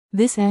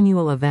This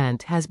annual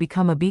event has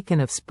become a beacon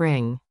of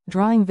spring,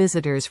 drawing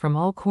visitors from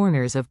all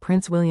corners of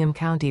Prince William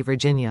County,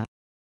 Virginia.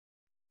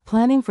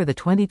 Planning for the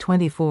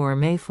 2024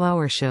 May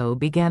Flower Show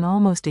began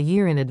almost a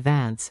year in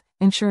advance,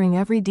 ensuring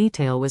every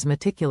detail was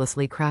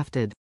meticulously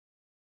crafted.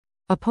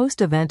 A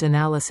post-event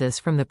analysis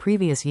from the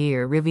previous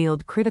year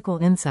revealed critical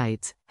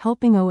insights,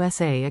 helping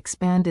OSA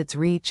expand its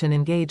reach and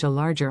engage a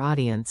larger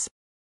audience.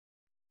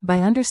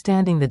 By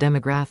understanding the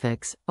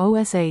demographics,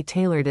 OSA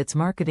tailored its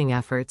marketing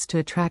efforts to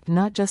attract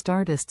not just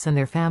artists and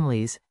their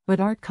families,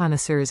 but art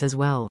connoisseurs as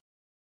well.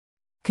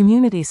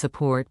 Community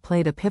support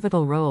played a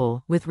pivotal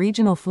role, with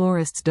regional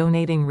florists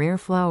donating rare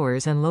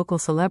flowers and local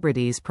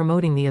celebrities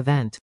promoting the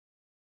event.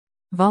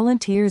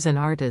 Volunteers and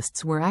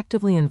artists were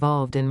actively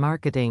involved in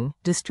marketing,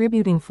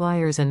 distributing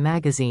flyers and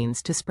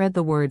magazines to spread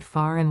the word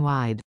far and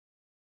wide.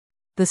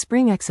 The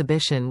spring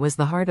exhibition was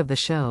the heart of the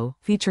show,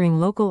 featuring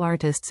local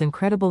artists'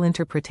 incredible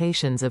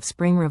interpretations of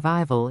spring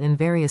revival in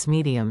various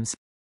mediums.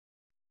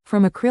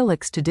 From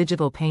acrylics to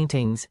digital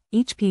paintings,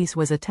 each piece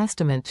was a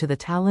testament to the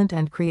talent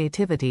and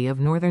creativity of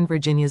Northern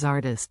Virginia's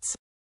artists.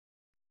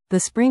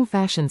 The spring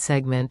fashion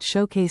segment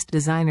showcased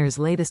designers'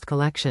 latest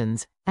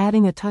collections,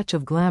 adding a touch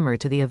of glamour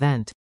to the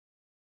event.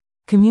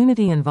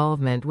 Community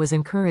involvement was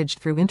encouraged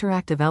through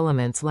interactive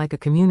elements like a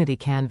community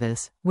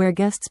canvas, where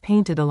guests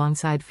painted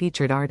alongside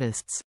featured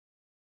artists.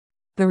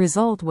 The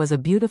result was a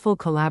beautiful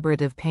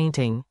collaborative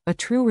painting, a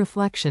true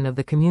reflection of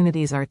the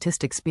community's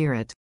artistic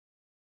spirit.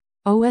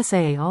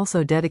 OSA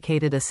also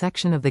dedicated a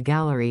section of the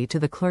gallery to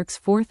the clerk's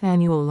 4th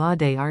annual Law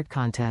Day art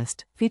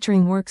contest,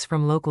 featuring works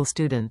from local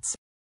students.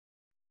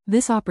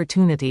 This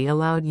opportunity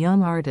allowed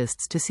young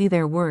artists to see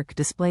their work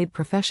displayed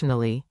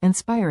professionally,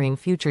 inspiring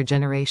future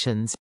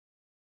generations.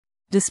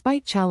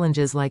 Despite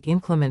challenges like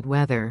inclement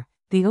weather,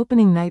 the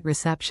opening night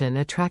reception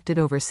attracted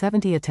over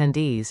 70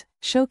 attendees,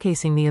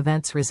 showcasing the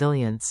event's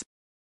resilience.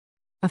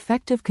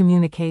 Effective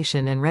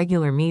communication and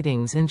regular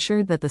meetings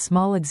ensured that the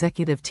small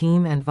executive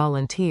team and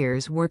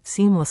volunteers worked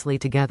seamlessly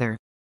together.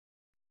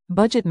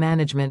 Budget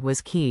management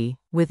was key,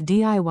 with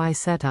DIY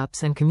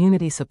setups and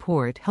community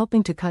support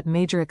helping to cut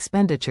major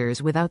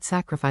expenditures without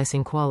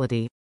sacrificing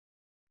quality.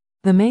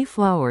 The May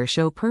Flower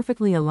Show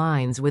perfectly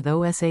aligns with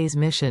OSA's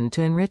mission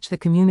to enrich the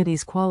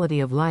community's quality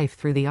of life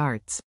through the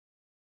arts.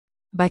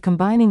 By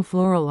combining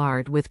floral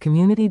art with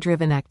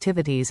community-driven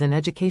activities and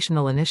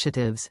educational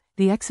initiatives,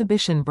 the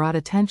exhibition brought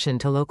attention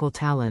to local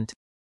talent.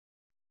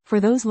 For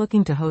those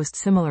looking to host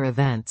similar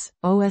events,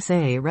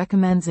 OSA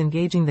recommends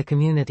engaging the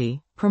community,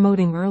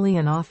 promoting early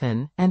and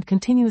often, and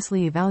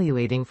continuously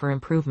evaluating for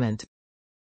improvement.